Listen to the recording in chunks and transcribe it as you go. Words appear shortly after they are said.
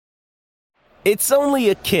It's only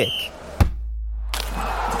a kick,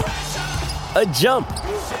 a jump,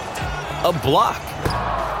 a block.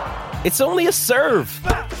 It's only a serve.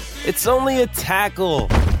 It's only a tackle,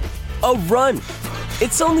 a run.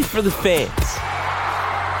 It's only for the fans.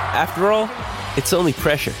 After all, it's only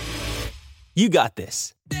pressure. You got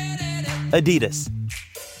this. Adidas.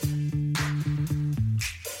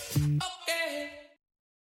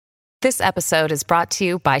 This episode is brought to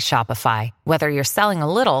you by Shopify. Whether you're selling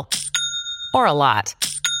a little or a lot,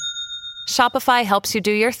 Shopify helps you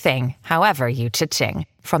do your thing, however you cha-ching.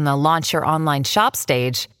 From the launch your online shop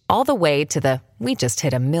stage, all the way to the we just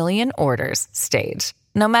hit 1 million orders stage.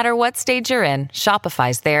 No matter what stage you're in,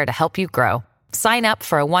 Shopify's there to help you grow. Sign up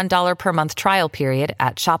for a $1 per month trial period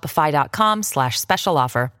at shopify.com/special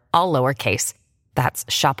offer, all lowercase. That's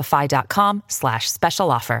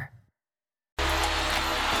shopify.com/special offer.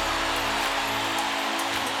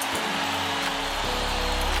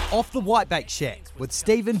 Off the Whiteback Shack with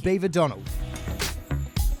Stephen Beaver Donald.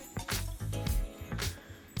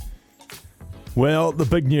 Well, the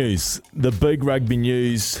big news, the big rugby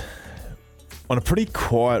news on a pretty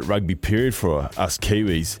quiet rugby period for us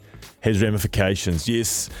Kiwis has ramifications.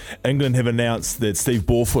 Yes, England have announced that Steve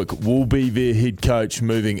Borthwick will be their head coach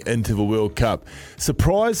moving into the World Cup.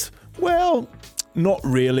 Surprise? Well, not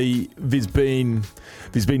really. There's been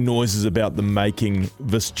noises about them making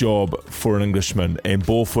this job for an Englishman, and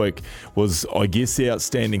Borthwick was, I guess, the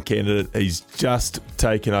outstanding candidate. He's just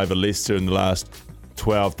taken over Leicester in the last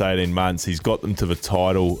 12 to 18 months. He's got them to the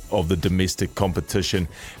title of the domestic competition.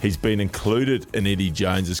 He's been included in Eddie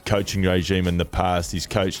Jones's coaching regime in the past. He's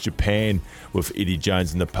coached Japan with Eddie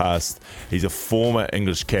Jones in the past. He's a former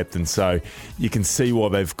English captain, so you can see why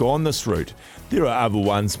they've gone this route. There are other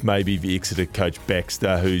ones, maybe the Exeter coach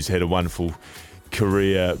Baxter, who's had a wonderful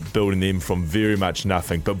career building them from very much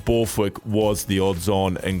nothing, but Borthwick was the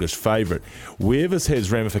odds-on English favourite. Where this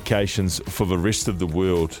has ramifications for the rest of the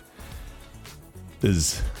world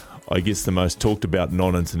is, I guess, the most talked about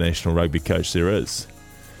non-international rugby coach there is.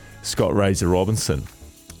 Scott Razor Robinson.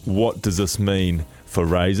 What does this mean for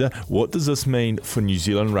Razor? What does this mean for New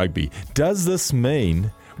Zealand rugby? Does this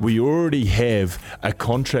mean we already have a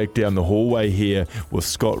contract down the hallway here with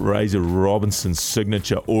Scott Razor Robinson's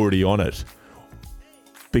signature already on it?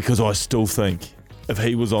 Because I still think if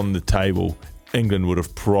he was on the table, England would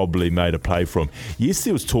have probably made a play for him. Yes,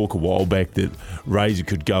 there was talk a while back that Razor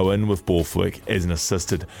could go in with Borthwick as an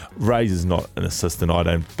assistant. Razor's not an assistant, I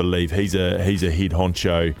don't believe. He's a head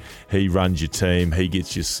honcho. He runs your team. He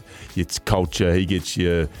gets your culture. He gets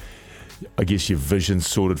your vision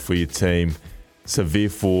sorted for your team. So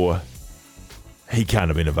therefore, he can't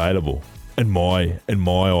have been available in my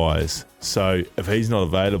eyes. So if he's not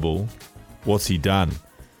available, what's he done?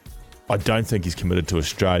 I don't think he's committed to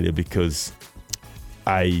Australia because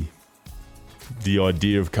the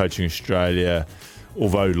idea of coaching Australia,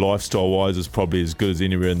 although lifestyle-wise is probably as good as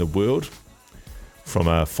anywhere in the world, from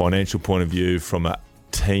a financial point of view, from a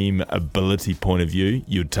team ability point of view,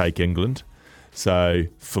 you'd take England. So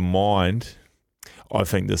for mind, I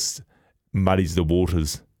think this muddies the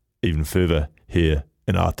waters even further here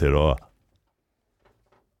in Aotearoa.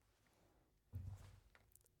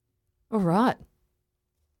 All right.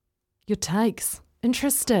 Your takes.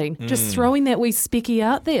 Interesting. Just throwing that wee specky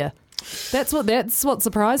out there. That's what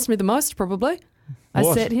surprised me the most, probably. I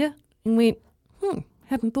sat here and went,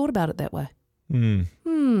 haven't thought about it that way.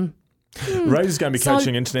 Razor's going to be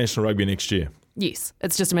coaching international rugby next year. Yes,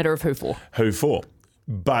 it's just a matter of who for. Who for?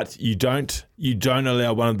 But you don't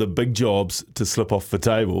allow one of the big jobs to slip off the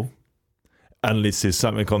table unless there's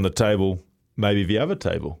something on the table, maybe the other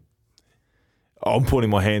table. I'm putting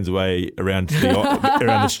my hands away around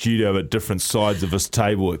the studio at different sides of this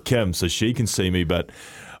table at Kim so she can see me, but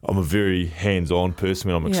I'm a very hands-on person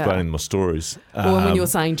when I'm explaining my stories. Or when you're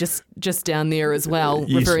saying just down there as well,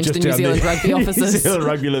 yes, referring to the New Zealand rugby offices. New Zealand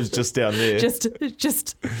rugby lives just down there.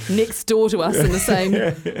 just next door to us in the same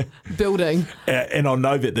building. And I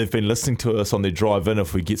know that they've been listening to us on their drive-in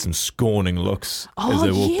if we get some scorning looks as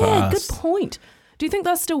they walk past. Good point. Do you think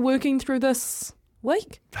they're still working through this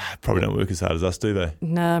week? Probably don't work as hard as us, do they?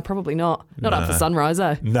 No, probably not. Not up for sunrise,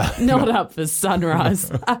 eh? No. Not up for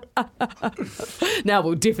sunrise. Now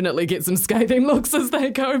we'll definitely get some scathing looks as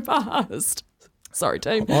they go past. Sorry,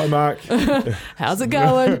 team. Hi, Mark. How's it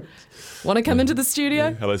going? Want to come into the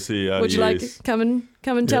studio? Hello, CEO. Would you like come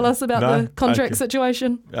and tell us about the contract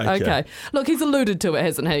situation? Okay. Look, he's alluded to it,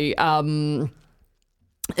 hasn't he? In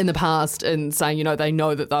the past, and saying, they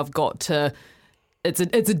know that they've got to. It's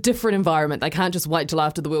a different environment. They can't just wait till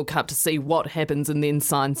after the World Cup to see what happens and then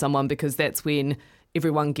sign someone, because that's when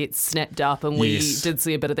everyone gets snapped up, and we did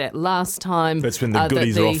see a bit of that last time. That's when the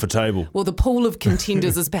goodies are off the table. Well, the pool of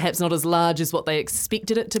contenders is perhaps not as large as what they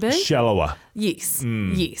expected it to be. Shallower. Yes,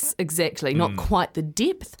 yes, exactly. Not quite the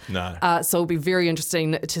depth. No. So it'll be very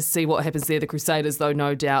interesting to see what happens there. The Crusaders, though,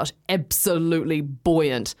 no doubt, absolutely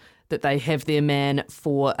buoyant that they have their man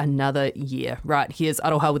for another year. Right, here's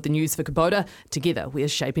Aroha with the news for Kubota. Together, we are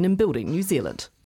shaping and building New Zealand.